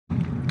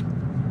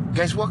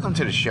Guys, welcome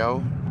to the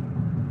show.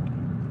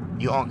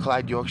 You're on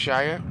Clyde,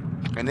 Yorkshire,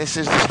 and this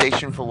is the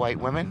station for white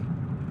women.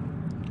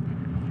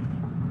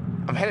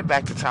 I'm headed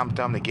back to Tom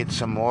Thumb to get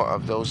some more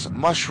of those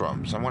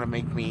mushrooms. I want to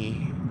make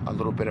me a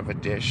little bit of a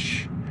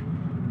dish.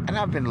 And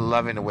I've been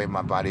loving the way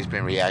my body's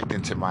been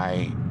reacting to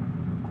my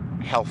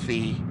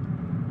healthy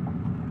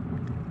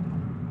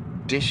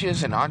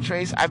dishes and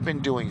entrees. I've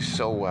been doing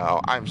so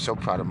well. I'm so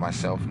proud of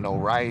myself. No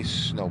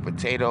rice, no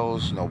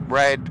potatoes, no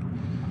bread,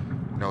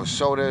 no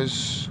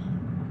sodas.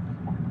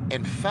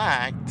 In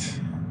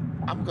fact,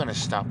 I'm going to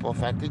stop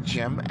off at the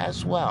gym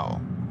as well.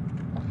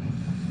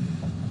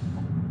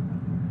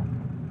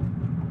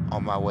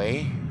 On my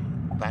way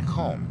back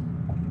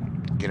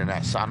home. Get in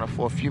that sauna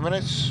for a few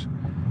minutes.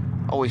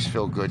 Always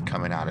feel good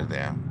coming out of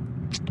there.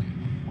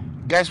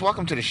 Guys,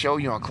 welcome to the show.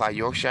 You're on Clyde,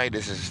 Yorkshire.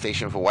 This is the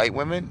station for white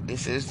women.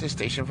 This is the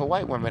station for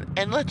white women.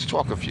 And let's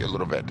talk a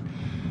little bit.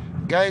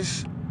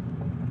 Guys,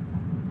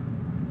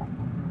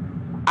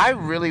 I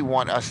really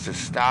want us to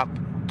stop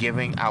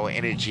giving our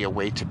energy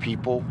away to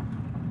people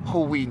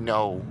who we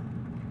know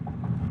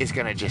is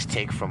going to just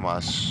take from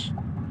us.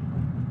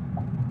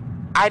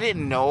 I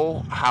didn't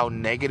know how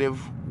negative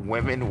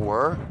women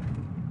were.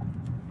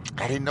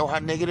 I didn't know how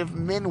negative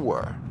men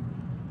were.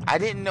 I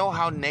didn't know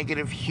how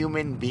negative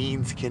human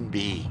beings can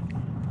be.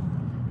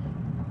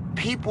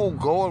 People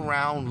go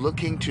around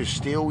looking to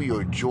steal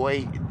your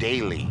joy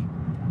daily.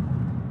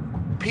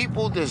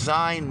 People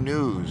design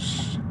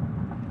news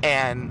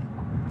and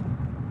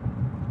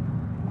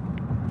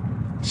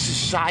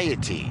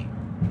society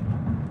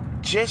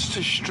just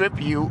to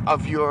strip you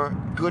of your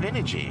good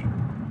energy.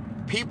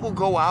 People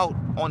go out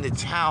on the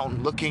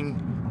town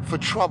looking for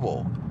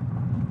trouble.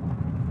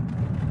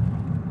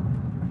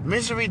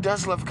 Misery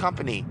does love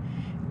company.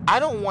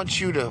 I don't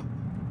want you to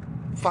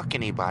fuck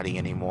anybody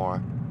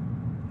anymore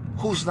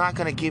who's not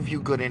going to give you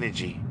good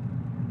energy.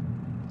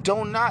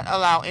 Do not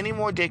allow any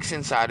more dicks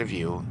inside of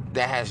you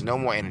that has no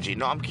more energy.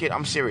 No, I'm kidding.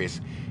 I'm serious.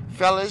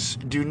 Fellas,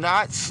 do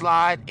not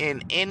slide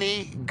in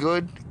any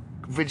good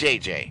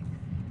vajayjay.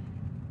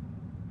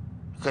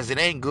 Because it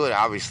ain't good,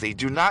 obviously.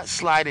 Do not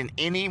slide in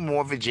any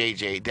more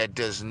vajayjay that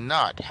does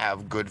not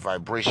have good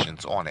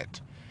vibrations on it.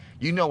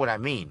 You know what I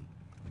mean.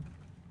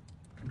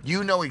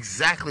 You know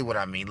exactly what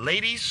I mean.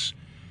 Ladies,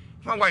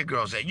 my white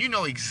girls, you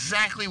know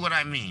exactly what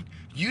I mean.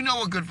 You know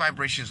what good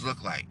vibrations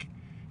look like.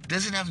 It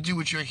doesn't have to do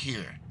with your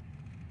hair.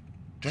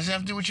 It doesn't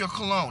have to do with your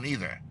cologne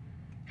either.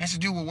 It has to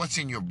do with what's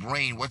in your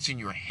brain, what's in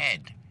your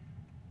head.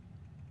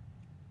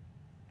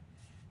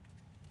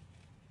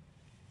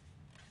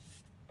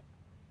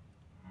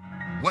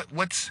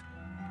 What's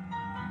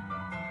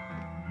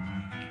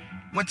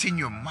in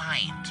your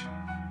mind?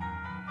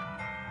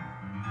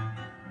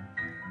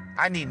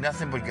 I need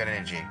nothing but good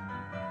energy.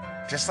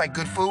 Just like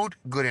good food,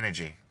 good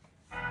energy.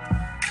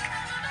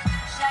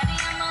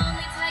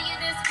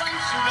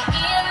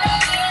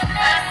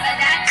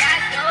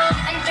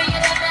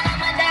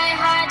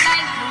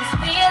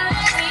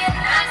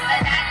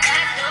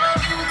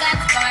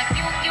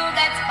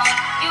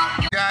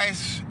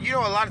 Guys, you know,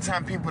 a lot of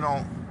time people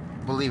don't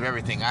believe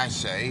everything I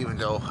say, even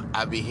though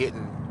I be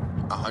hitting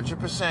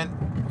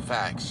 100%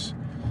 facts.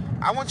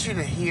 I want you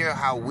to hear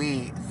how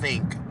we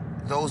think,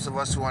 those of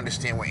us who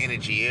understand what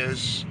energy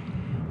is,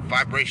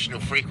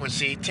 vibrational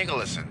frequency. Take a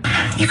listen.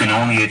 You can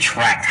only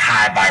attract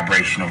high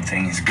vibrational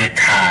things, good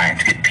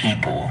times, good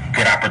people,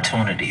 good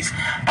opportunities,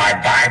 by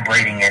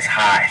vibrating as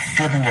high,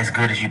 feeling as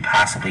good as you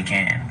possibly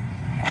can.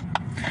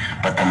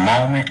 But the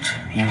moment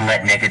you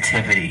let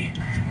negativity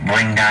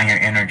bring down your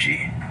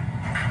energy,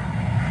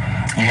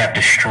 you have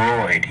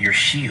destroyed your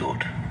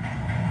shield.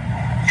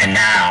 And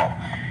now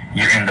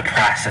you're in the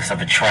process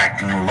of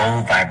attracting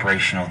low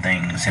vibrational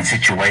things and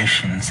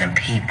situations and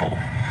people.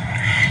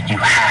 You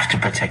have to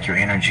protect your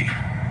energy.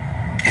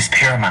 It's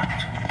paramount.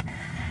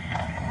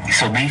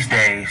 So these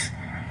days,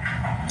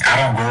 I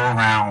don't go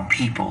around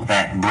people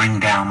that bring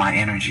down my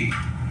energy.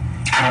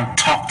 I don't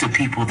talk to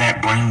people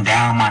that bring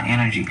down my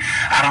energy.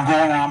 I don't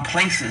go around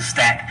places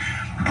that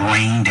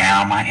bring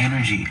down my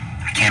energy.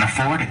 I can't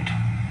afford it.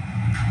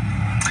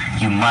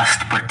 You must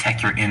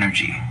protect your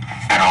energy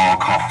at all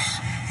costs.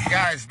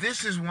 Guys,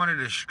 this is one of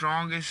the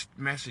strongest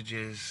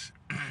messages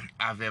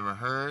I've ever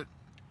heard,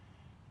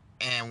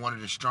 and one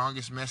of the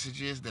strongest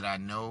messages that I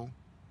know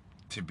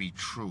to be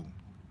true.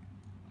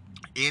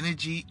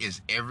 Energy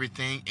is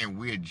everything, and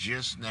we're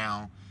just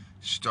now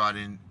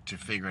starting to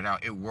figure it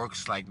out. It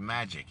works like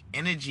magic.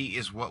 Energy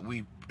is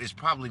is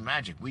probably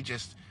magic. We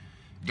just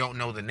don't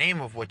know the name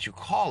of what you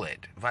call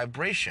it.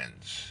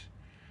 Vibrations.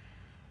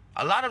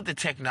 A lot of the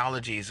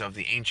technologies of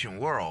the ancient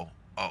world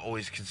are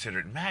always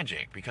considered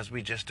magic because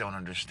we just don't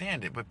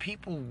understand it. But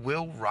people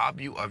will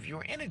rob you of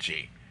your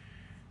energy.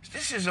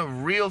 This is a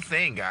real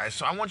thing, guys.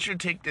 So I want you to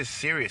take this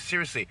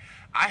seriously.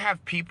 I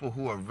have people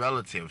who are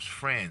relatives,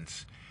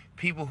 friends,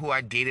 people who I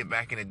dated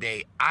back in the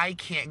day. I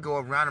can't go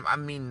around them. I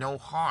mean no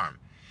harm.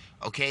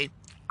 Okay?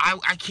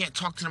 I can't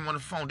talk to them on the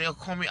phone. They'll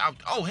call me out.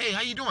 Oh, hey,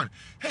 how you doing?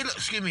 Hey, look,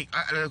 excuse me.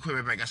 Quick,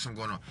 I got something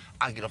going on.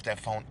 I'll get off that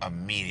phone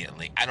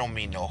immediately. I don't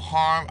mean no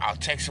harm. I'll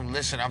text them.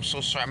 Listen, I'm so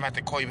sorry. I'm going to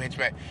have to call you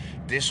back.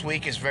 This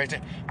week is very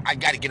tough. I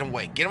got to get them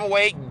away. Get them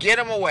away. Get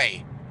them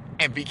away.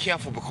 And be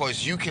careful,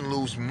 because you can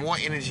lose more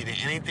energy than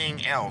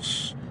anything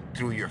else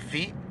through your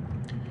feet,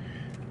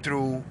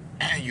 through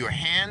your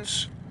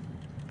hands,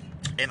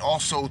 and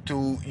also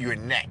through your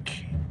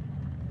neck.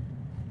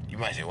 You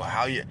might say, well,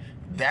 how you...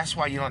 That's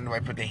why you don't know why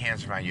put their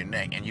hands around your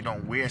neck, and you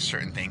don't wear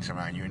certain things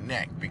around your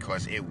neck,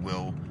 because it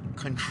will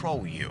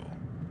control you.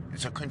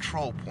 It's a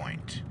control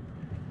point.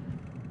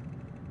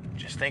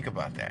 Just think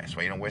about that. That's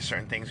why you don't wear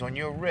certain things on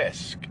your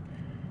wrist.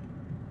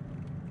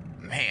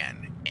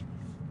 Man.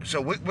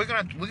 So we're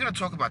gonna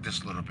talk about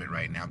this a little bit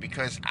right now,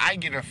 because I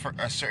get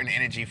a certain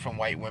energy from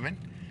white women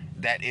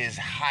that is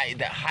high,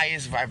 the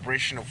highest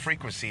vibrational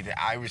frequency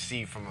that I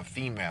receive from a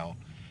female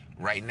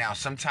right now.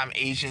 Sometimes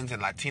Asians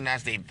and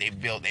Latinas, they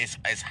build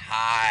it's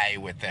high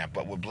with them,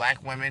 but with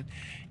black women,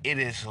 it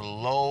is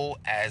low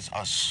as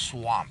a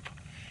swamp.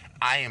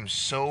 I am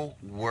so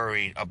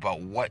worried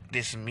about what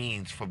this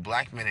means for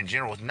black men in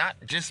general. It's not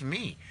just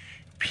me.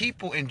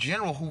 People in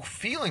general who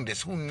feeling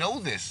this, who know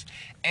this,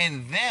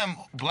 and them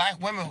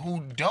black women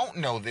who don't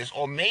know this,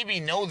 or maybe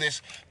know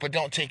this but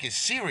don't take it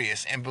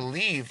serious and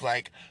believe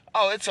like,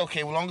 oh, it's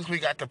okay, as long as we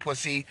got the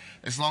pussy,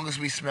 as long as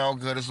we smell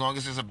good, as long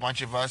as there's a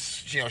bunch of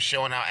us,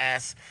 showing our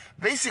ass.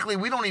 Basically,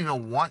 we don't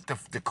even want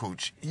the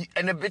cooch,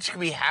 and the bitch can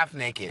be half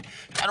naked.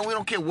 We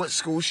don't care what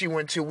school she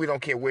went to. We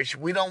don't care which.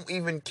 We don't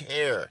even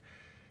care.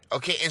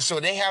 Okay, and so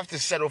they have to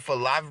settle for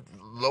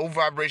low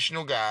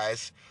vibrational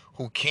guys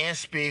who can't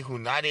speak, who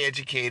not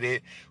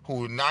educated,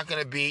 who not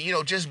going to be,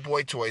 just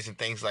boy toys and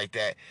things like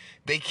that.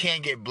 They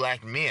can't get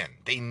black men.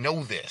 They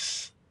know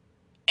this.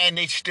 And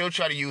they still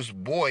try to use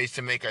boys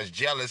to make us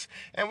jealous.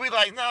 And we're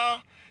like, no,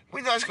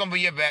 we know it's going to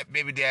be your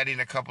baby daddy in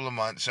a couple of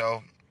months,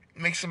 so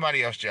make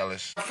somebody else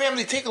jealous.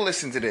 Family, take a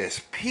listen to this.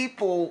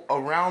 People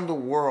around the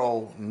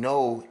world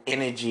know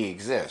energy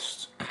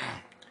exists.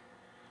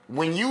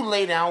 When you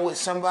lay down with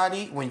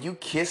somebody, when you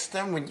kiss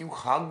them, when you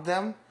hug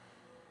them,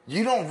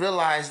 you don't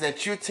realize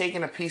that you're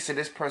taking a piece of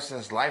this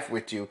person's life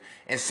with you,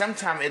 and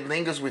sometimes it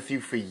lingers with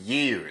you for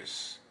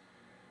years.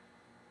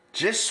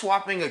 Just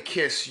swapping a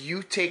kiss,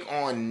 you take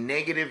on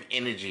negative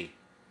energy.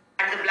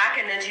 And the black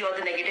energy or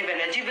the negative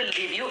energy will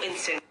leave you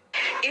instantly.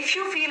 If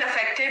you feel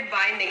affected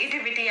by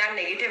negativity and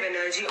negative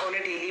energy on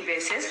a daily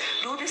basis,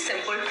 do this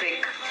simple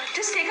trick.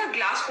 Just take a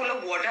glass full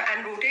of water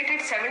and rotate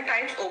it 7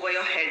 times over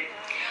your head.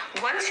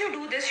 Once you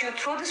do this, you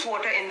throw this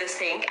water in the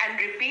sink and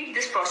repeat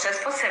this process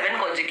for 7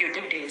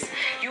 consecutive days.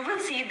 You will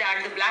see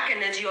that the black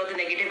energy or the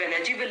negative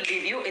energy will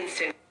leave you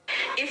instantly.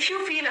 If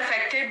you feel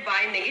affected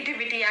by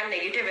negativity and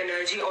negative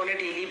energy on a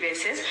daily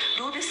basis,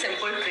 do this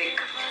simple trick.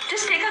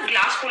 Just take a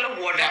glass full of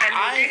water and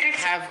rotate it.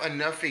 I have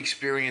enough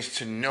experience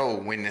to know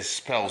when this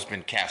spell's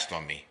been cast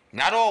on me.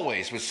 Not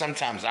always, but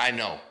sometimes I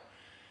know.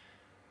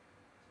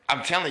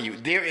 I'm telling you,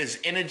 there is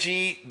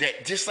energy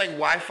that, just like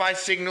Wi-Fi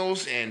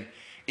signals and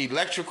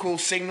electrical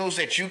signals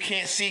that you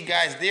can't see,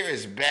 guys, there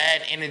is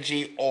bad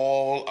energy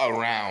all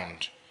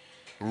around.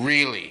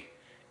 Really.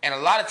 And a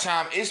lot of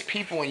time, it's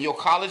people in your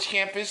college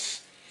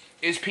campus,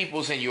 it's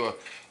people's in your,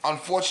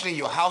 unfortunately,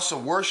 your house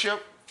of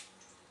worship,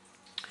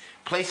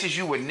 places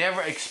you would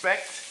never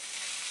expect.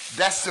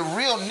 That's the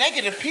real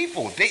negative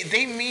people.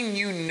 They mean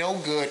you no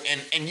good,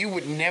 and you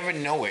would never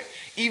know it.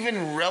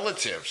 Even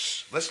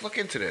relatives. Let's look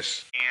into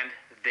this. And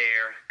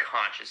their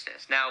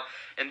consciousness. Now,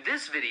 in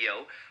this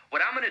video,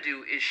 what I'm going to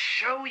do is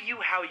show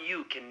you how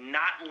you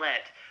cannot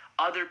let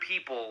other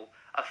people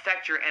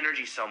affect your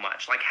energy so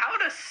much. Like how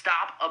to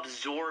stop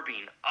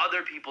absorbing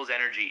other people's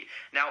energy.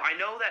 Now, I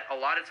know that a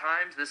lot of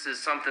times this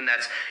is something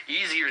that's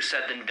easier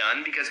said than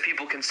done, because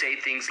people can say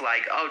things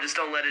like, oh, just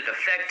don't let it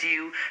affect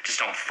you,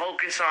 just don't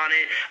focus on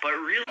it, but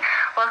really...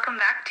 Welcome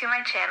back to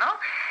my channel.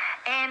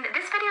 And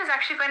this video is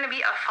actually going to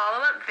be a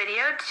follow-up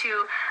video to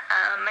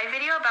my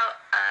video about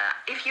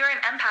if you're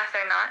an empath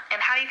or not, and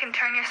how you can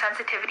turn your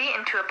sensitivity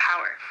into a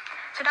power.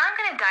 So now I'm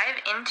going to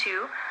dive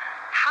into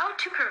how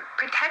to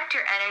protect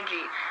your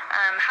energy,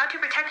 how to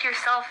protect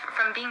yourself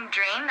from being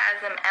drained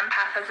as an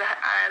empath, as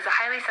a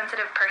highly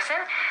sensitive person,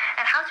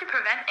 and how to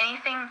prevent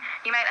anything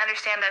you might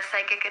understand as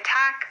psychic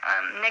attack,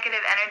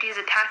 negative energies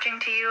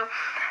attaching to you,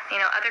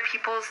 other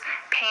people's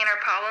pain or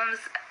problems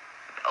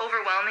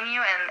overwhelming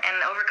you and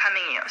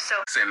overcoming you. So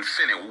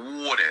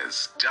infinite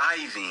waters,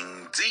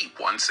 diving deep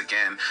once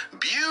again.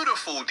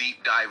 Beautiful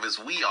deep divers,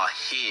 we are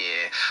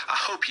here. I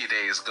hope your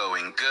day is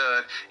going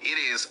good. It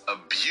is a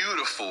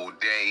beautiful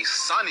day.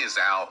 Sun is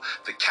out.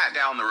 The cat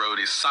down the road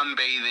is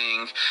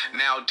sunbathing.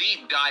 Now,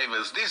 deep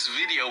divers, this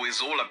video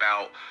is all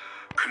about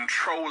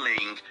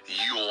controlling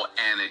your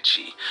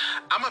energy.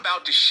 I'm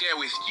about to share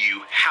with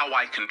you how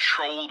I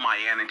control my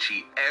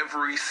energy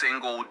every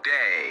single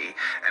day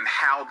and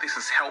how this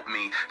has helped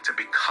me to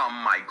become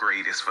my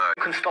greatest version.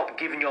 You can stop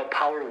giving your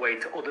power away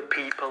to other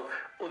people,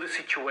 other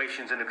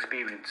situations and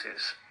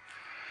experiences.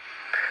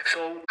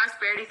 So,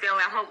 prosperity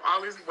family, I hope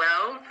all is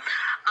well.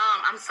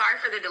 I'm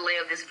sorry for the delay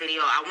of this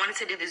video. I wanted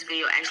to do this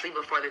video actually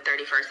before the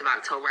 31st of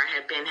October. I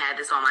had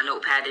this on my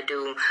notepad to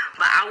do,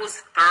 but I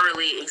was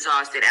thoroughly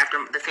exhausted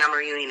after the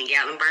family reunion in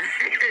Gatlinburg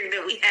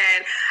that we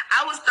had.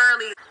 I was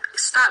thoroughly...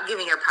 Stop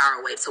giving your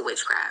power away to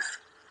witchcraft.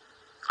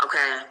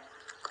 Okay?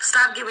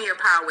 Stop giving your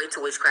power away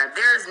to witchcraft.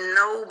 There's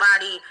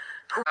nobody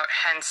who...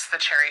 Hence the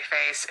cherry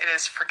face. It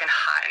is freaking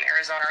hot in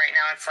Arizona right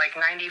now. It's like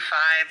 95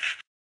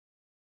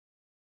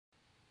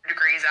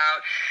 degrees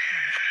out.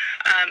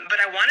 But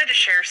I wanted to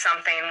share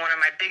something, one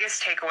of my biggest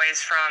takeaways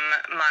from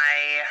my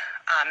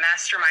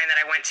mastermind that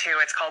I went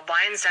to. It's called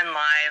Lion's Den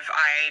Live.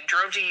 I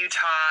drove to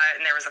Utah,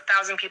 and there was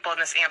 1,000 people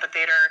in this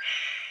amphitheater.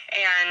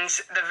 And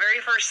the very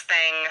first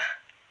thing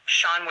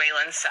Sean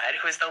Whalen said,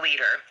 who is the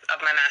leader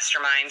of my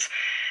mastermind,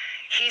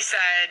 he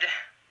said,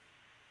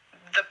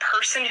 the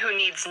person who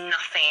needs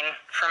nothing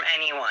from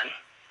anyone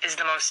is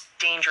the most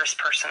dangerous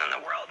person in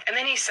the world. And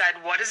then he said,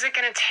 what is it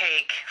going to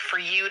take for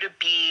you to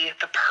be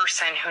the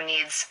person who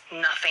needs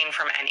nothing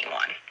from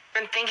anyone?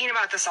 I've been thinking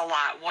about this a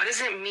lot. What does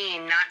it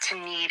mean not to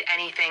need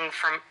anything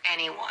from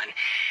anyone?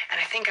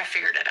 And I think I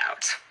figured it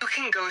out. You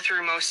can go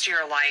through most of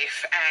your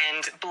life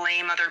and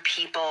blame other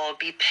people,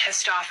 be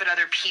pissed off at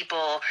other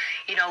people,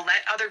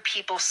 let other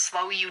people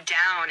slow you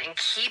down and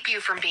keep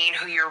you from being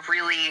who you're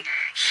really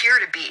here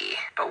to be.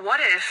 But what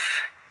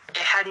if it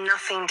had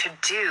nothing to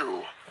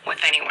do with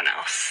anyone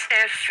else?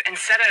 If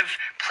instead of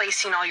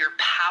placing all your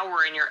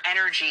power and your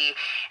energy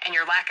and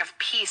your lack of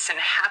peace and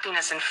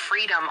happiness and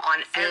freedom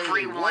on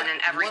everyone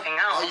and everything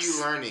else... What are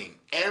you learning?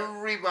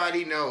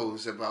 Everybody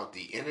knows about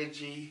the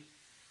energy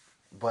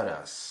but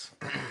us.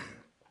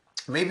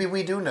 Maybe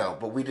we do know,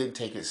 but we didn't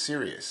take it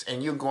serious.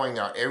 And you're going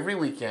out every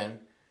weekend,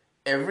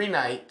 every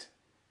night,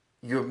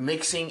 you're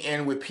mixing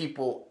in with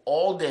people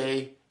all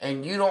day,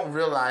 and you don't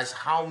realize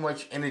how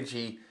much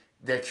energy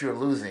that you're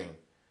losing.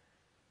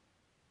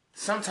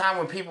 Sometimes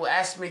when people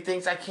ask me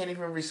things, I can't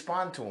even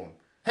respond to them.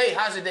 Hey,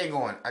 how's your day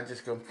going? I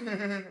just go,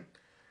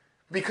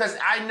 because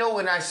I know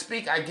when I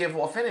speak, I give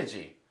off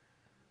energy.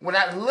 When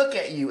I look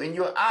at you in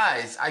your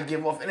eyes, I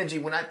give off energy.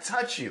 When I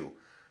touch you,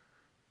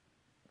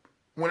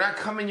 when I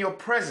come in your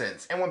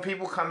presence, and when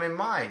people come in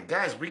mine.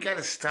 Guys, we got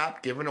to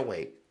stop giving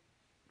away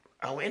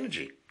our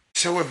energy.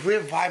 So if we're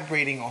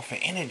vibrating off of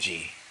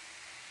energy,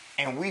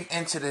 and we've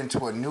entered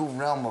into a new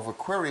realm of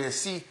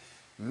Aquarius, see,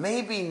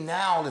 maybe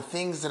now the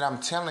things that I'm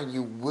telling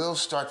you will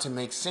start to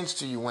make sense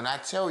to you when I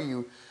tell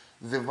you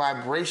the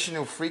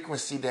vibrational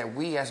frequency that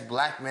we as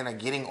black men are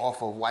getting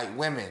off of white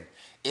women.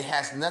 It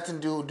has nothing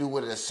to do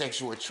with a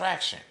sexual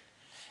attraction.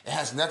 It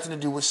has nothing to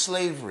do with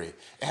slavery.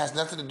 It has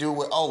nothing to do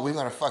with, oh, we're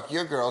going to fuck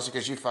your girls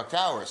because you fucked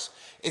ours.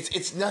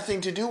 It's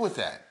nothing to do with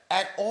that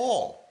at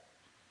all.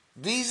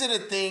 These are the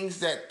things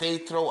that they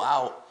throw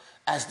out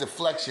as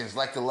deflections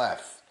like the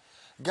left.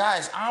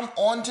 Guys, I'm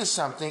onto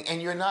something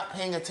and you're not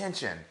paying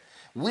attention.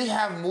 We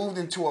have moved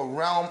into a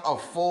realm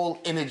of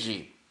full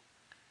energy.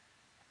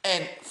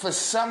 And for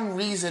some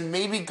reason,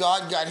 maybe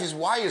God got his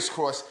wires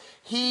crossed.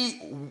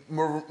 He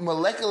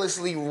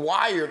molecularly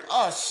wired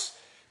us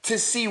to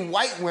see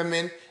white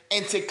women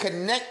and to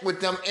connect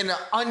with them in an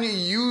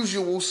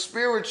unusual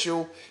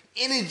spiritual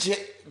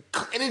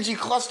energy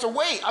cluster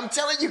way. I'm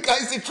telling you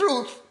guys the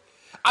truth.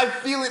 I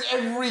feel it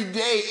every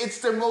day. It's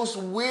the most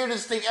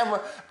weirdest thing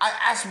ever. I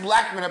ask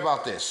black men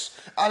about this.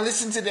 I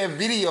listen to their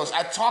videos.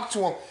 I talk to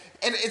them.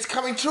 And it's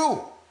coming true.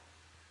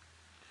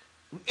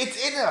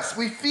 It's in us.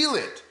 We feel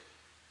it.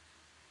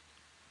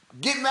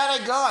 Get mad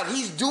at God.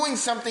 He's doing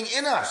something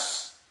in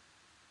us.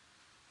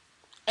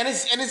 And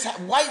it's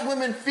white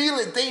women feel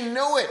it. They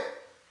know it.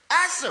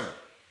 Ask them.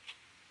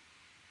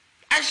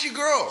 Ask your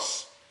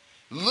girls.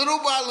 Little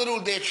by little,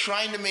 they're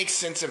trying to make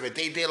sense of it.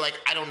 They're like,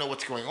 I don't know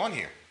what's going on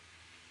here.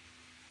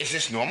 Is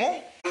this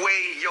normal?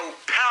 Weigh your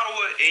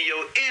power and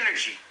your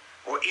energy,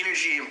 or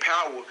energy and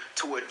power,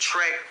 to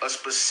attract a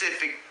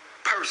specific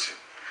person.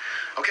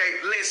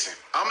 Okay, listen,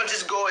 I'm going to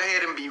just go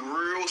ahead and be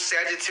real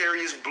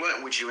Sagittarius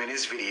blunt with you in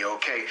this video,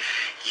 okay?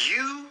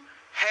 You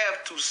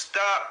have to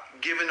stop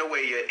giving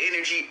away your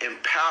energy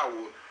and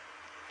power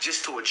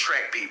just to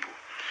attract people.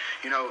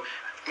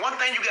 One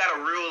thing you got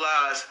to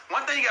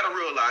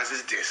realize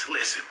is this.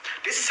 Listen,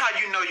 this is how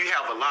you know you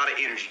have a lot of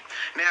energy.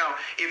 Now,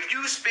 if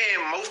you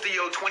spend most of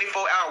your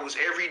 24 hours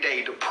every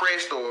day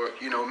depressed or,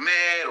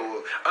 mad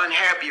or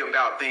unhappy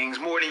about things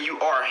more than you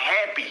are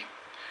happy,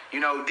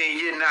 then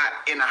you're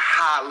not in a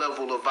high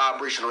level of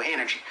vibrational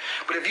energy.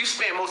 But if you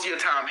spend most of your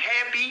time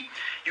happy,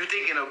 you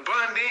thinking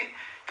abundant,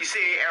 you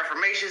saying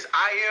affirmations,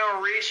 I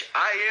am rich,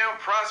 I am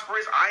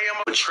prosperous, I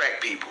am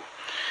attract people.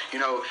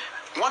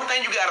 One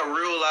thing you gotta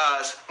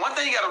realize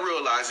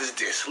is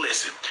this.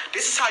 Listen,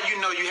 this is how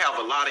you know you have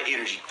a lot of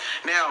energy.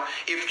 Now,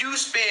 if you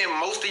spend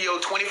most of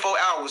your 24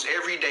 hours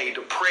every day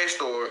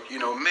depressed or,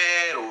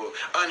 mad or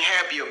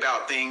unhappy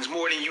about things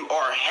more than you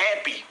are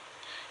happy,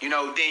 then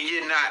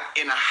you're not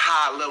in a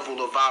high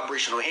level of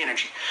vibrational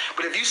energy.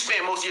 But if you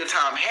spend most of your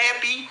time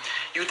happy,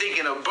 you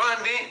thinking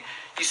abundant,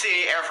 You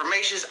say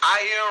affirmations, I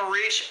am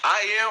rich,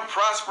 I am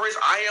prosperous,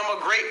 I am a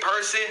great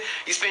person.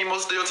 You spend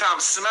most of your time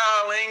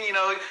smiling, you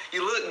know, you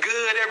look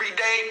good every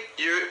day.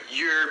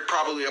 You're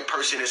probably a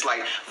person that's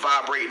like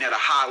vibrating at a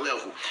high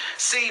level.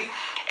 See,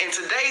 in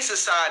today's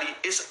society,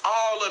 it's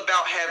all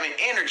about having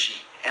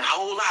energy. And a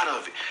whole lot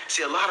of it.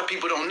 See, a lot of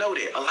people don't know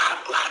that. A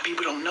lot of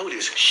people don't know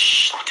this.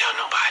 Shh, don't tell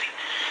nobody.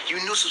 You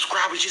new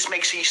subscribers, just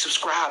make sure you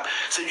subscribe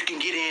so you can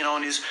get in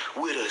on this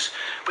with us.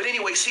 But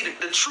anyway, see,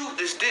 the truth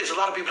is this. A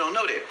lot of people don't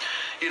know that.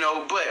 You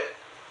know, but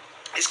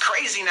it's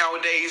crazy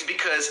nowadays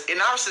because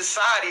in our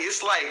society,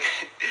 it's like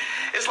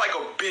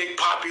a big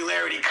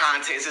popularity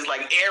contest. It's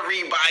like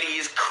everybody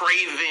is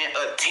craving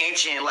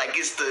attention. Like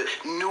it's the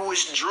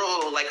newest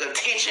drug. Like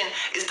attention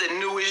is the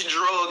newest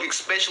drug,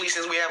 especially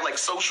since we have like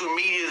social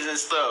medias and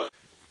stuff.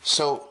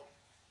 So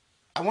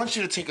I want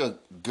you to take a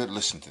good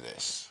listen to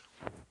this.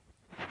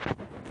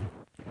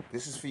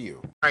 This is for you.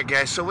 All right,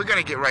 guys, so we're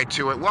going to get right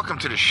to it. Welcome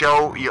to the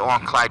show. You're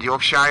on Clyde,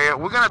 Yorkshire.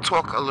 We're going to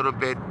talk a little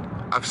bit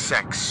of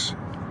sex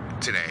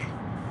today.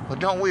 Well,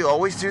 don't we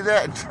always do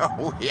that?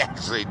 No, we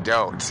actually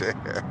don't.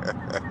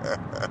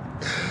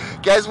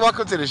 Guys,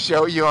 welcome to the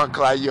show. You're on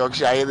Clyde,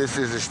 Yorkshire. This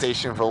is the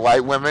station for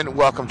white women.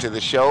 Welcome to the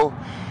show.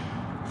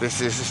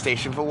 This is the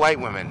station for white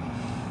women.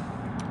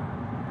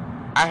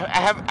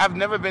 I've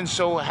never been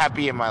so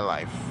happy in my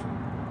life.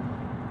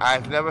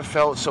 I've never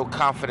felt so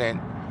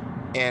confident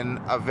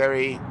in a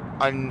very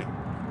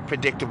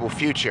unpredictable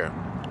future.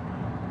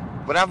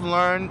 But I've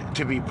learned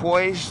to be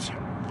poised.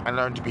 I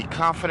learned to be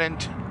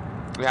confident.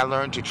 I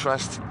learned to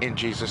trust in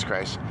Jesus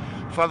Christ.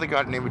 Father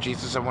God, in the name of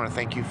Jesus, I want to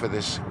thank you for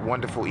this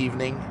wonderful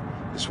evening,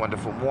 this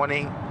wonderful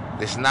morning,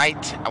 this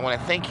night. I want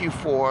to thank you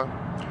for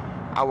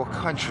our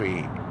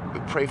country. We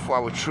pray for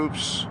our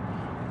troops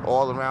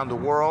all around the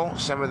world,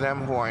 some of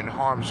them who are in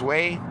harm's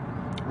way.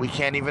 We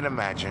can't even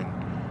imagine.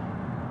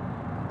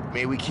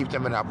 May we keep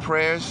them in our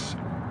prayers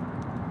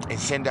and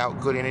send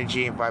out good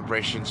energy and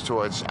vibrations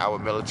towards our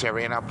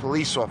military and our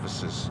police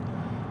officers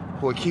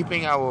who are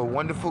keeping our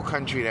wonderful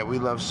country that we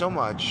love so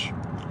much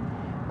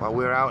while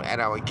we're out at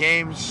our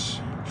games,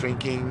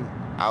 drinking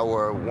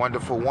our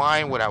wonderful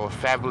wine with our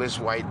fabulous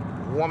white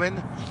woman,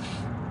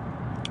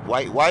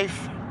 white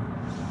wife,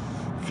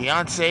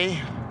 fiance.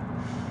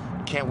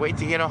 Can't wait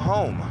to get her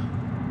home.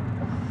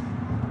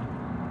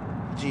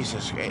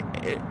 Jesus,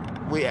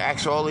 we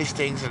ask all these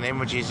things in the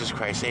name of Jesus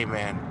Christ.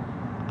 Amen.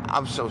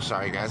 I'm so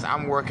sorry, guys.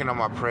 I'm working on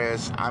my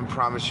prayers. I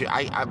promise you.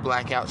 I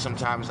black out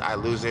sometimes. I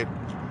lose it.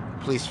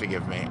 Please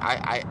forgive me.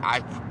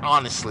 I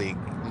honestly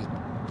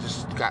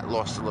just got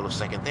lost a little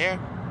second there.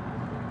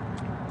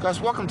 Guys,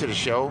 welcome to the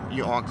show.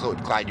 You're on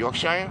Clyde,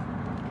 Yorkshire.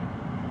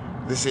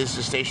 This is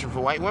the station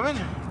for white women.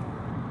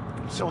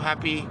 I'm so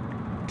happy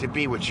to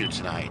be with you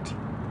tonight.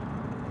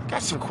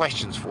 Got some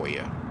questions for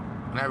you.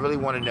 And I really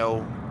want to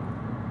know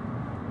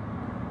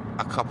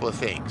a couple of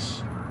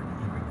things.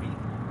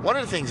 One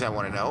of the things I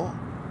want to know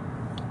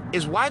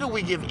is why do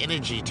we give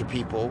energy to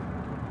people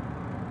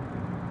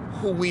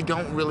who we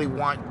don't really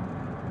want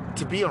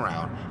to be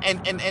around?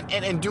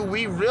 And do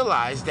we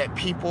realize that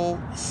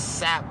people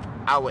sap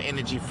our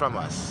energy from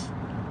us?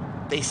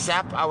 They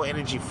sap our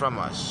energy from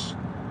us.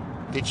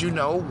 Did you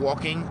know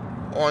walking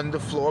on the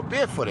floor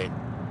barefooted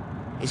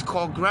is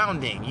called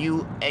grounding?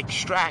 You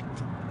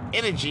extract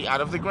energy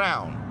out of the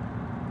ground.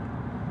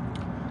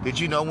 Did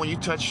you know when you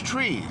touch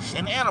trees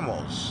and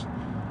animals?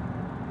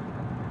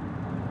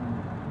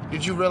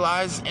 Did you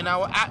realize in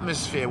our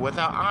atmosphere with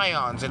our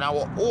ions and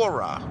our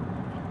aura,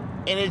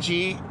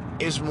 energy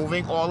is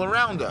moving all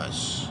around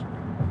us?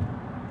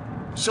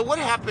 So what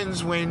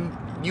happens when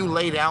you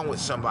lay down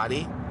with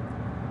somebody,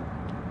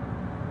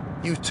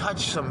 you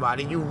touch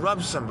somebody, you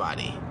rub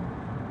somebody,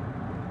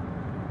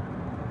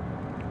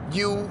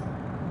 you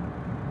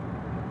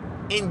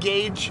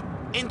engage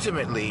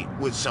intimately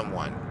with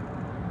someone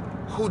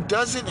who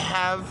doesn't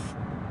have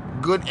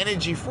good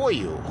energy for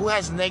you, who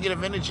has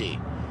negative energy,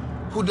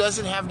 who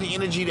doesn't have the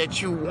energy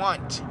that you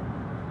want?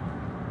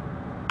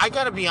 I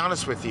gotta be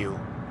honest with you.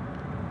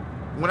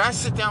 When I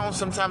sit down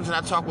sometimes and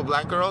I talk with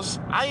black girls,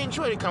 I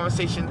enjoy the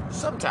conversation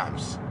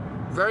sometimes,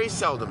 very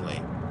seldomly.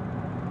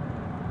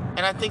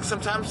 And I think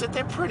sometimes that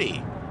they're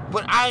pretty.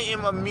 But I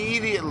am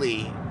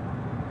immediately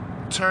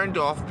turned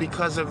off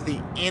because of the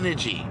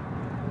energy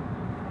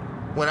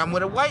when I'm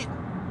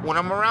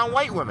around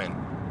white women.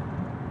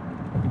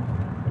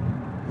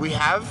 We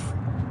have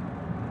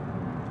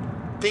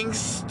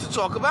things to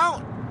talk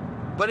about,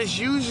 but it's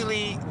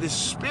usually the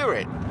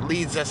spirit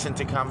leads us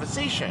into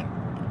conversation.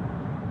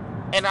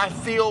 And I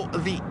feel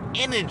the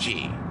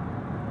energy.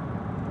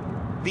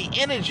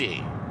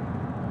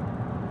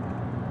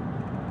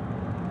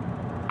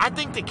 I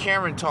think the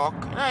Karen talk,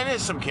 and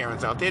there's some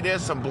Karens out there.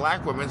 There's some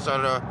black women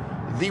that are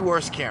the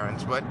worst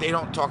Karens, but they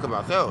don't talk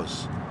about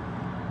those.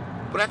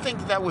 But I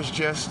think that was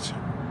just,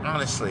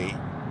 honestly,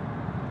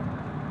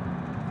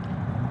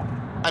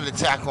 an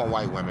attack on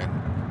white women.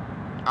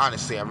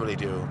 Honestly, I really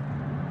do.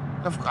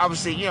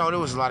 Obviously, there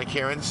was a lot of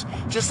Karens.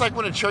 Just like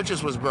when the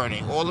churches was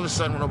burning. All of a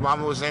sudden, when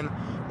Obama was in,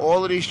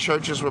 all of these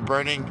churches were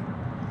burning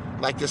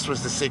like this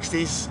was the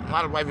 60s. A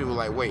lot of white people were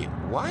like, wait,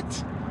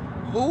 what?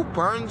 Who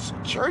burns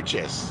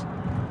churches?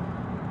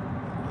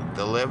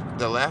 The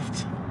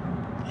left,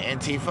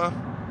 Antifa.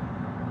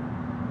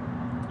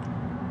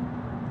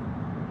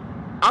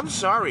 I'm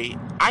sorry,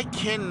 I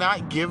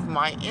cannot give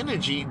my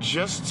energy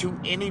just to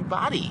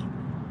anybody.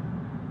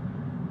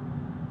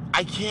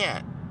 I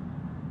can't.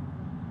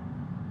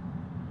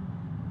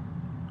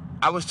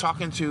 I was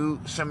talking to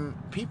some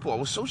people. I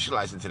was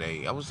socializing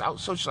today. I was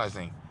out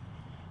socializing.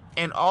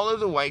 And all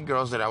of the white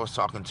girls that I was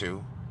talking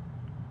to,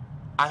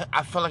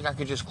 I felt like I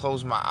could just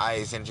close my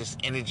eyes and just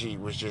energy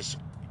was just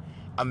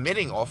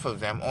emitting off of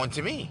them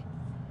onto me.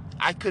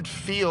 I could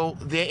feel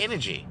their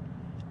energy.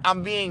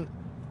 I'm being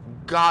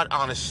God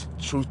honest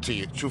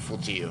truthful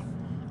to you.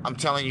 I'm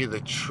telling you the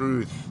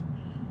truth.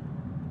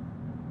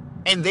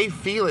 And they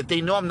feel it.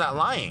 They know I'm not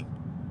lying.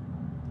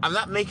 I'm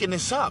not making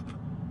this up.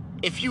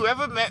 If you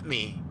ever met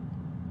me,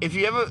 if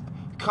you ever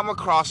come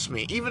across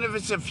me, even if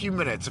it's a few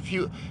minutes,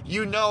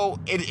 you know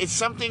it's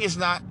something is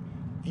not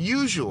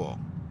usual.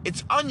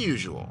 It's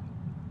unusual.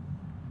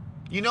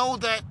 You know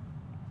that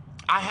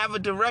I have a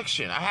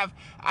direction. I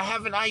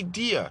have an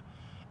idea.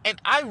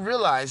 And I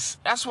realize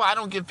that's why I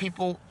don't give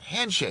people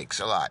handshakes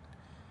a lot.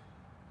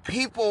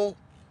 People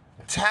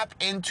tap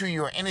into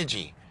your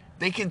energy.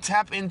 They can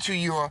tap into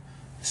your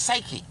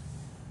psyche.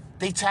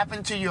 They tap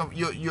into your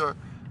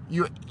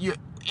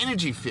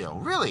energy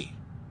field. Really.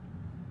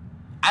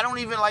 I don't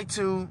even like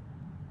to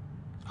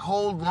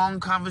hold long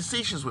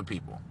conversations with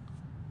people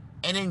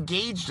and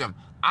engage them.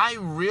 I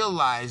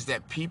realize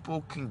that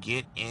people can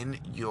get in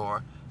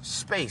your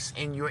space,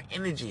 in your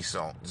energy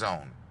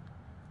zone.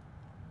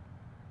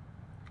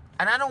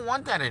 And I don't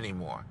want that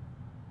anymore.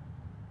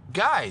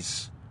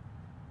 Guys,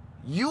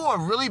 you are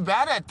really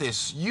bad at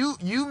this. You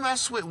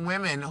mess with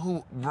women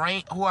who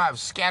have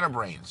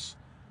scatterbrains.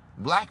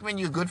 Black men,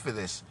 you're good for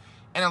this.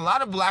 And a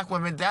lot of black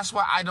women, that's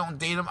why I don't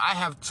date them. I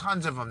have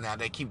tons of them now.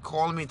 They keep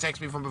calling me,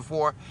 text me from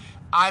before.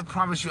 I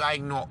promise you I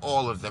ignore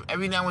all of them.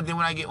 Every now and then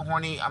when I get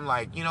horny, I'm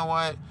like, you know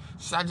what?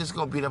 Should I just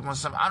go beat up on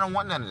something? I don't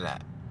want none of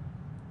that.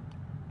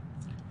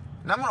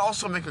 And I'm going to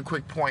also make a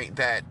quick point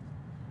that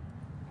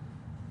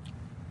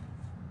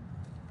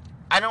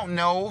I don't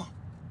know.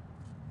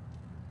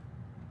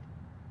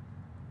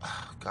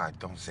 Oh, God,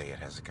 don't say it,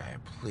 Hezekiah,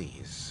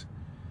 please.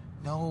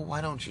 No, why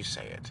don't you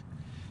say it?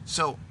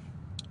 So,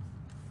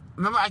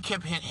 remember I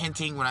kept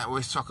hinting when I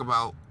always talk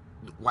about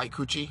white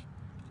coochie?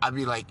 I'd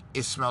be like,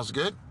 it smells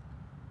good?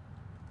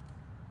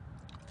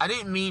 I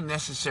didn't mean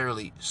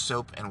necessarily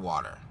soap and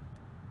water.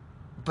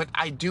 But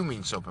I do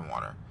mean soap and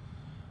water.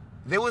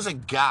 There was a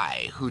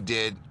guy who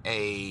did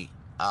a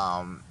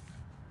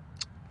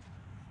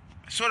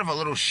sort of a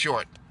little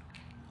short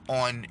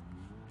on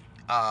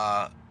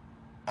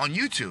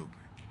YouTube.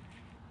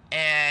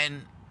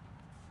 And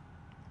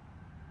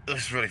it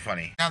was really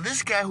funny. Now,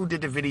 this guy who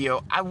did the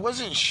video, I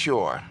wasn't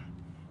sure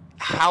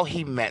how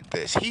he meant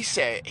this. He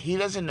said he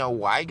doesn't know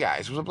why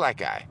guys, he was a black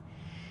guy,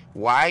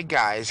 why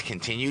guys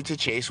continue to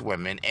chase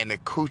women and the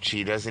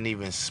coochie doesn't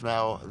even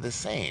smell the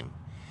same.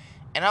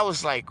 And I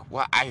was like,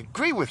 well, I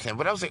agree with him,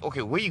 but I was like,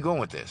 okay, where are you going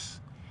with this?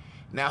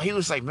 Now, he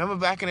was like, remember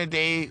back in the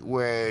day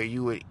where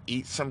you would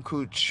eat some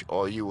cooch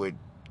or you would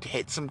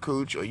hit some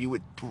cooch or you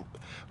would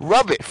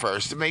rub it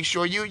first to make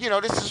sure you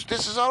know,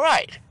 this is all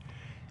right.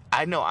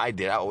 I know I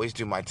did. I always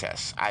do my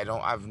tests.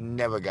 I've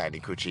never got any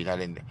coochie.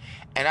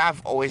 And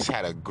I've always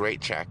had a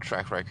great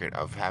track record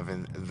of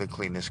having the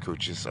cleanest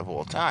cooches of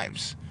all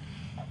times.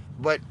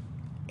 But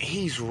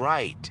he's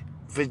right.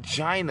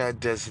 Vagina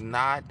does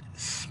not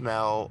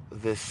smell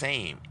the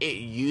same. It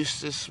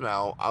used to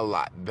smell a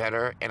lot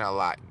better and a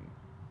lot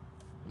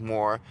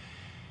more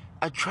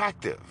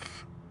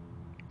attractive.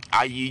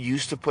 You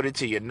used to put it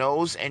to your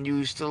nose and you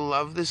used to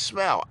love the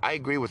smell. I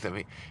agree with him.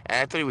 And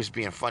I thought he was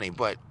being funny,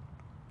 but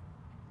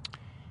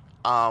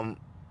I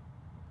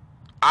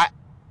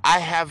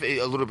have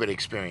a little bit of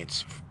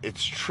experience.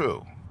 It's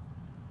true.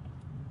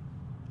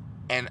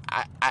 And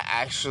I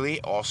actually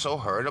also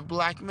heard a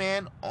black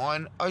man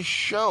on a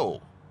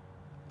show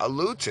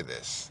allude to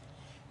this,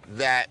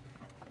 that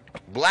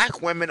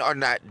black women are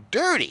not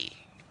dirty.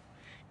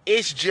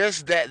 It's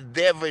just that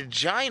their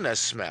vagina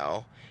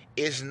smell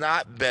is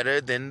not better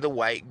than the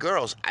white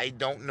girls. I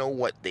don't know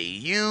what they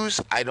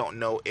use. I don't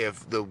know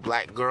if the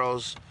black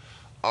girls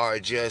are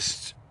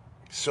just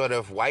sort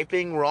of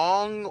wiping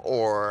wrong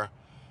or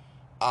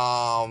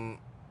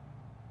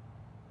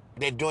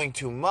they're doing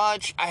too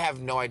much. I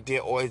have no idea.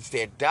 Or it's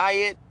their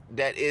diet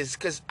that is,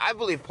 because I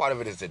believe part of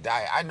it is the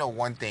diet. I know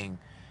one thing.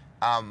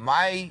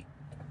 My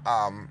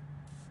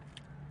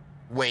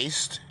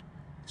waist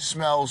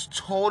smells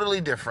totally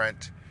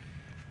different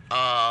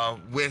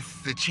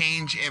with the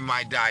change in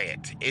my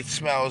diet. It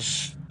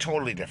smells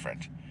totally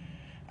different.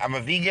 I'm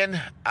a vegan.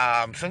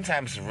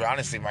 Sometimes,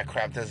 honestly, my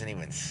crap doesn't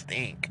even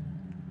stink.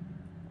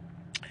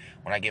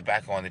 When I get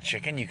back on the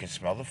chicken, you can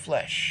smell the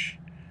flesh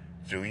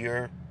through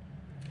your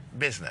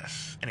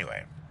business.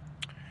 Anyway,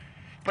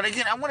 but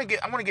again, I want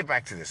to get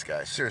back to this,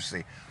 guys.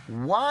 Seriously,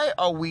 why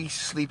are we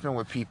sleeping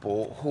with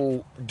people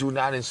who do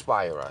not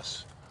inspire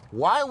us?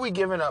 Why are we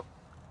giving up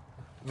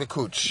the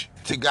cooch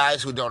to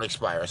guys who don't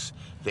expire.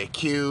 They're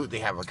cute, they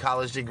have a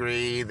college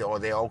degree, or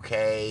they're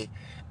okay,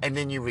 and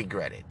then you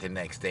regret it the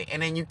next day.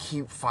 And then you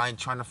keep trying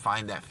to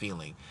find that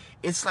feeling.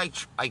 It's like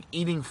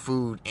eating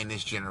food in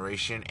this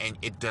generation, and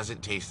it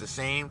doesn't taste the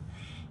same.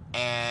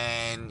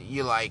 And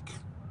you're like,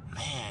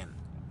 man,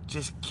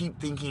 just keep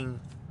thinking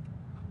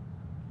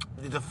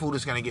the food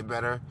is going to get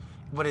better,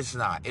 but it's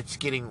not. It's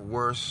getting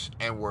worse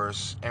and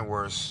worse and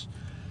worse.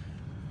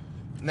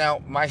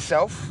 Now,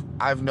 myself,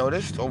 I've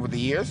noticed over the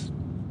years,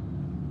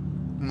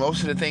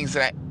 most of the things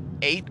that I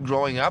ate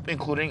growing up,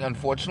 including,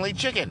 unfortunately,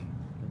 chicken,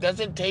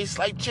 doesn't taste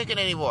like chicken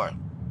anymore.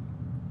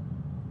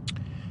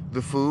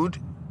 The food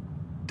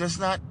does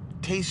not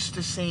taste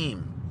the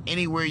same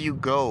anywhere you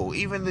go,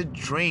 even the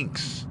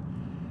drinks.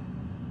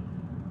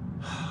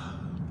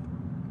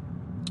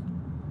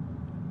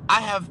 I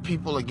have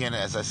people, again,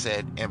 as I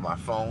said, in my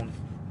phone.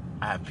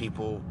 I have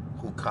people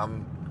who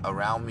come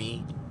around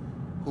me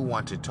who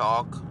want to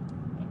talk,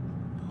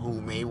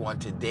 who may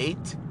want to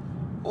date,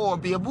 or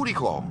be a booty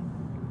call.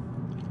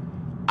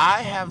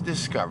 I have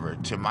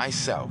discovered to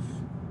myself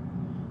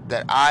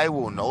that I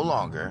will no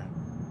longer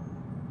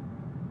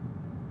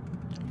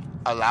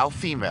allow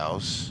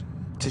females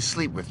to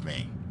sleep with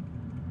me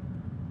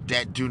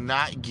that do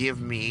not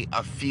give me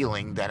a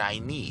feeling that I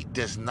need,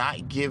 does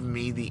not give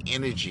me the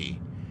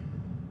energy.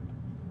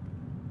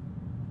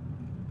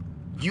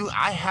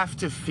 I have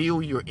to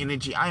feel your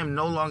energy. I am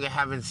no longer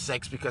having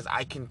sex because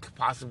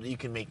you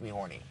can make me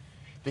horny,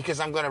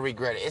 because I'm going to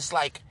regret it. It's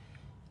like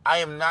I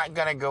am not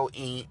going to go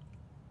eat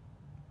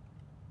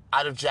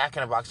out of Jack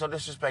in the Box. No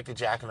disrespect to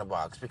Jack in the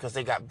Box, because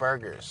they got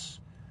burgers.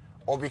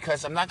 Or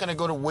because I'm not going to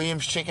go to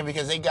Williams Chicken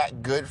because they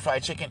got good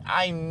fried chicken.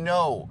 I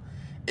know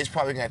it's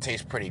probably going to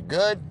taste pretty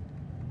good.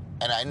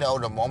 And I know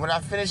the moment I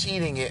finish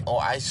eating it,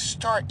 or I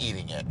start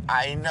eating it,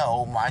 I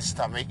know my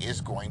stomach is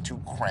going to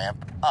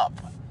cramp up.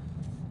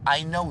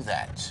 I know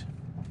that.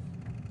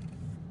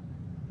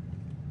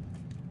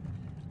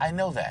 I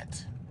know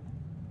that.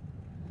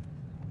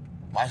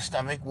 My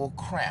stomach will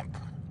cramp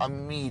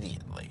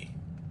immediately.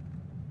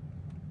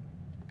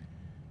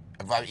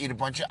 If I eat a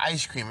bunch of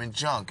ice cream and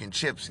junk and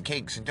chips and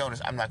cakes and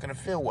donuts, I'm not going to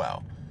feel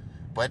well.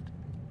 But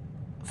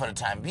for the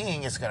time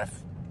being, it's going to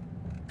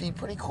be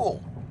pretty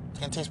cool. It's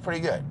going to taste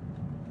pretty good.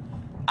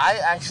 I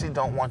actually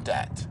don't want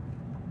that.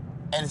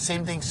 And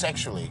same thing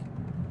sexually.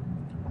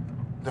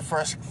 The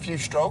first few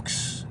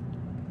strokes,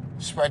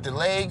 spread the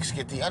legs,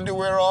 get the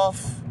underwear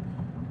off.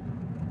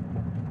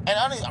 And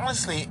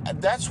honestly,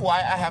 that's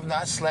why I have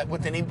not slept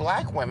with any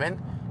black women,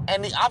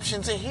 and the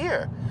options are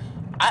here.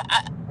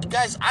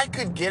 Guys, I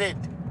could get it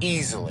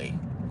easily.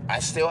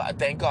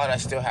 Thank God I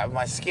still have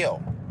my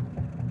skill.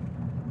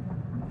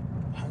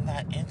 I'm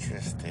not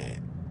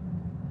interested.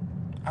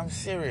 I'm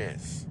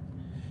serious.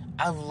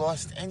 I've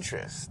lost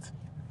interest.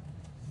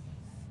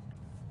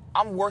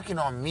 I'm working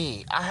on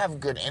me. I have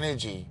good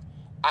energy.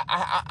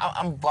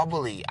 I'm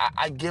bubbly.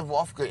 I give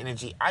off good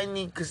energy. I'll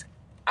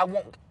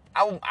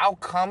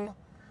come,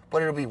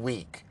 but it'll be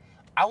weak.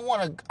 I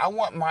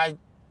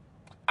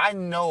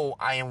know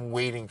I am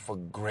waiting for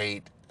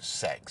great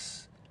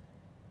sex,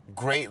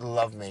 great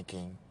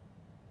lovemaking.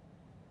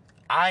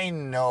 I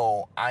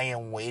know I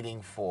am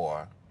waiting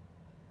for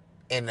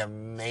an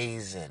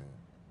amazing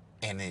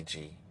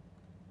energy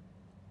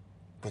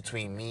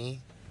between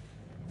me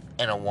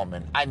and a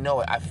woman. I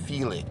know it. I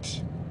feel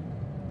it.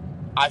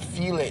 I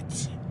feel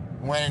it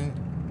when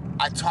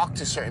I talk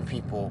to certain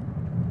people.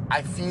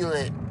 I feel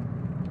it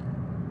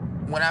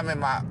when I'm in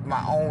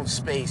my own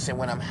space, and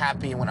when I'm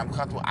happy and when I'm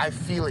comfortable. I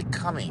feel it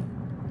coming.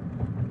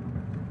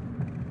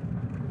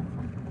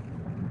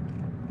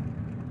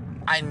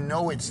 I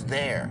know it's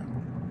there.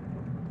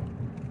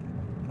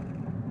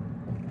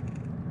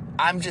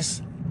 I'm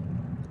just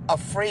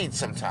afraid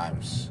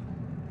sometimes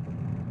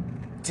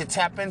to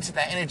tap into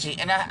that energy,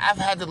 and I've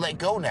had to let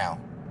go now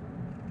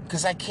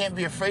because I can't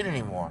be afraid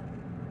anymore.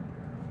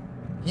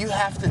 You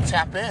have to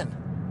tap in.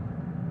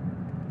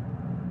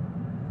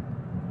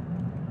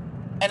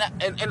 And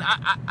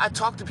I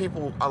talk to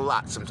people a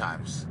lot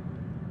sometimes.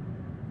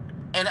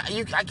 And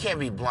I can't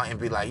be blunt and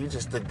be like, you're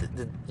just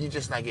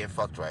not getting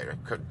fucked right.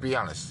 Or be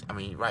honest. I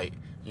mean, right.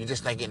 You're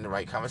just not getting the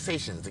right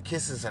conversations. The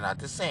kisses are not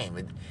the same.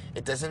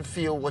 It doesn't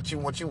feel what you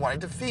want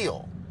it to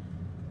feel.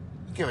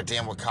 You give a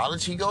damn what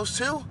college he goes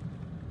to?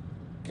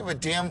 Give a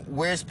damn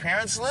where his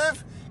parents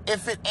live?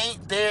 If it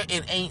ain't there,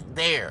 it ain't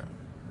there.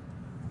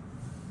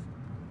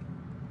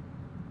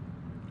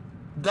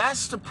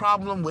 That's the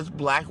problem with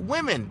black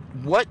women.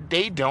 What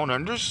they don't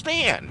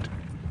understand.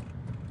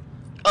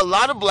 A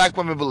lot of black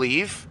women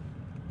believe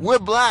we're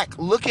black.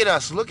 Look at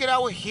us. Look at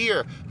our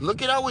hair.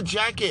 Look at our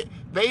jacket.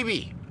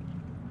 Baby.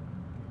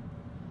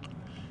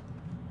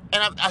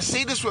 And I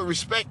say this with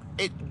respect.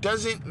 It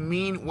doesn't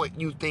mean what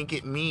you think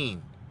it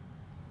means.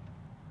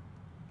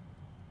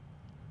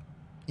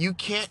 You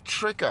can't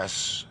trick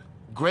us.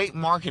 Great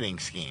marketing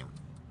scheme.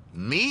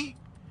 Me?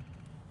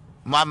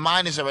 My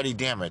mind is already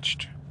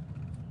damaged.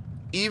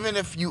 Even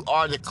if you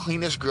are the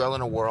cleanest girl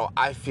in the world,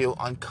 I feel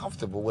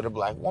uncomfortable with a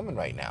black woman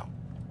right now.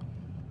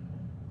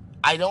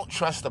 I don't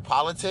trust the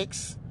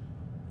politics.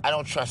 I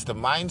don't trust the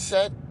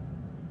mindset.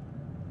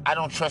 I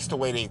don't trust the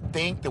way they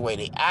think, the way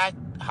they act,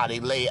 how they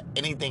lay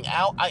anything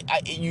out.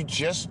 You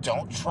just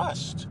don't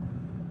trust.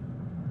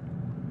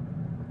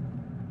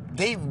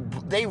 They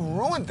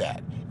ruined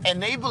that.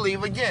 And they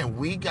believe, again,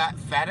 we got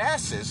fat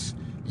asses.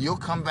 You'll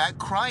come back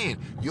crying.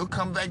 You'll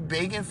come back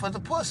begging for the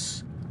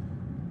puss.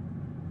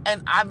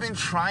 And I've been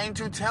trying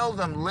to tell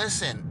them,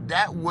 listen,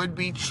 that would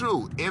be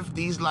true if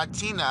these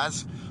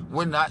Latinas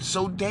were not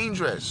so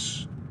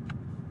dangerous.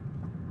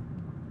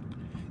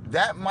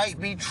 That might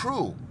be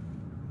true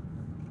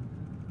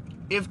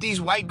if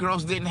these white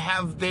girls didn't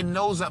have their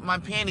nose up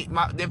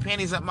their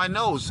panties up my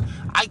nose.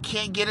 I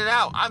can't get it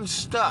out. I'm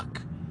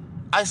stuck.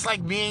 It's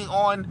like being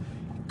on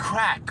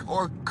crack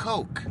or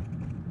coke.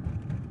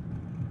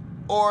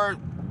 Or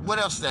what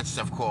else is that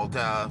stuff called?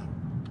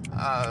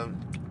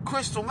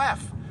 Crystal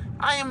meth.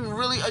 I am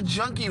really a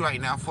junkie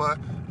right now for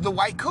the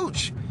white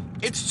cooch.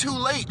 It's too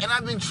late, and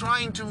I've been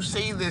trying to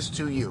say this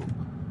to you.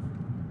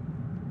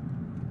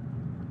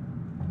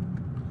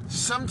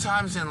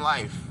 Sometimes in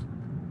life,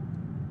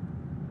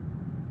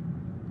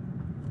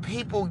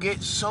 people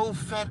get so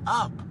fed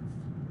up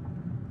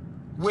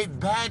with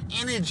bad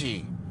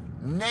energy,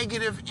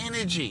 negative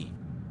energy.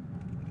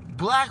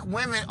 Black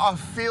women are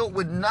filled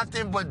with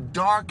nothing but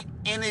dark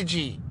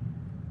energy.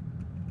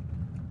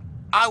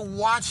 I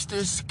watched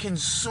this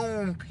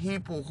consume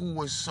people who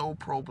were so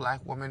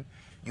pro-black women,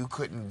 you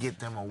couldn't get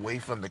them away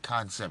from the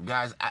concept.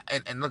 Guys,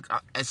 and look,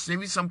 at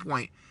maybe some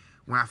point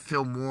when I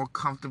feel more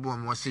comfortable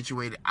and more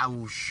situated, I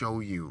will show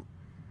you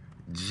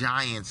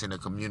giants in the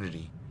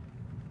community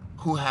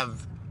who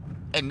have,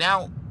 and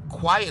now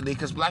quietly,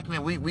 because black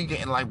men, we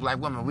getting like black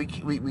women, we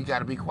got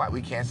to be quiet.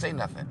 We can't say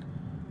nothing.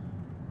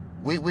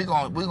 We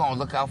gonna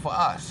look out for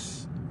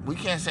us. We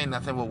can't say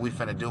nothing what we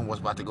finna do and what's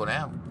about to go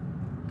down.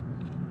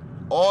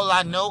 All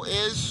I know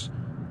is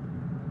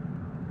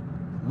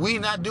we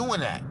not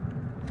doing that.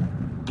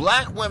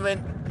 Black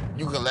women,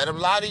 you can let them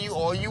lie to you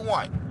all you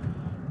want.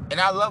 And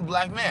I love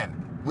black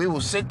men. We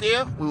will sit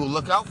there, we will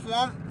look out for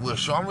them, we'll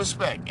show them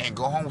respect, and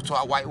go home to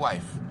our white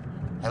wife.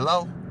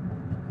 Hello?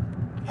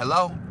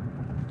 Hello?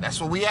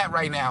 That's where we at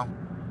right now.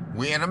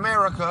 We in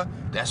America.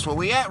 That's where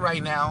we at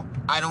right now.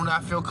 I do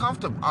not feel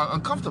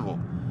uncomfortable.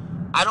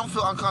 I don't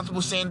feel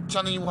uncomfortable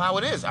telling you how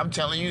it is. I'm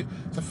telling you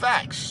the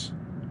facts.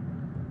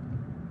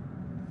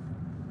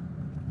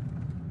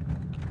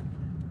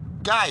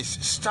 Guys,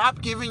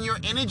 stop giving your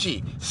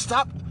energy.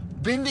 Stop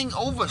bending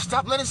over.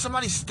 Stop letting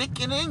somebody stick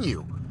it in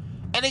you.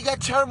 And they got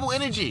terrible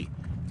energy.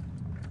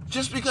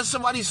 Just because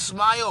somebody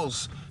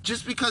smiles,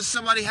 just because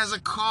somebody has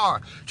a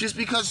car, just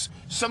because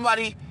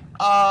somebody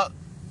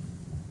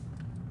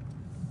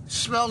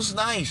smells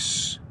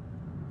nice.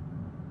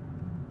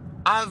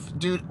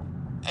 Dude,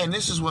 and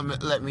this is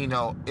what let me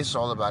know it's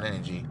all about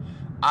energy.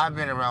 I've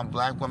been around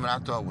black women I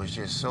thought was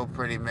just so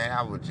pretty, man.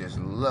 I would just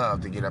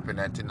love to get up in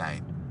that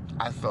tonight.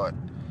 I thought,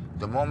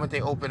 the moment they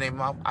opened their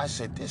mouth, I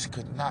said, this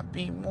could not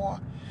be more.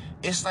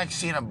 It's like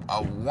seeing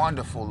a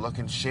wonderful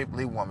looking,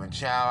 shapely woman.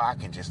 Child, I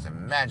can just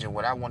imagine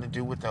what I want to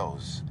do with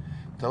those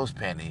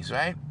panties,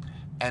 right?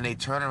 And they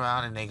turn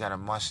around and they got a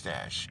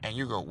mustache. And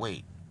you go,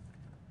 wait,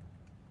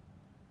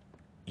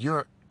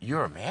 you're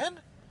a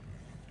man?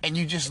 And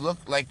you just look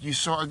like you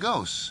saw a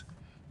ghost.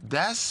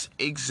 That's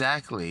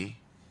exactly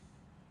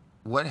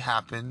what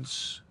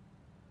happens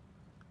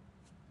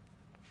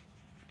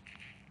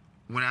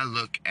when I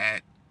look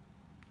at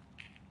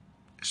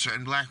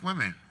certain black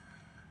women.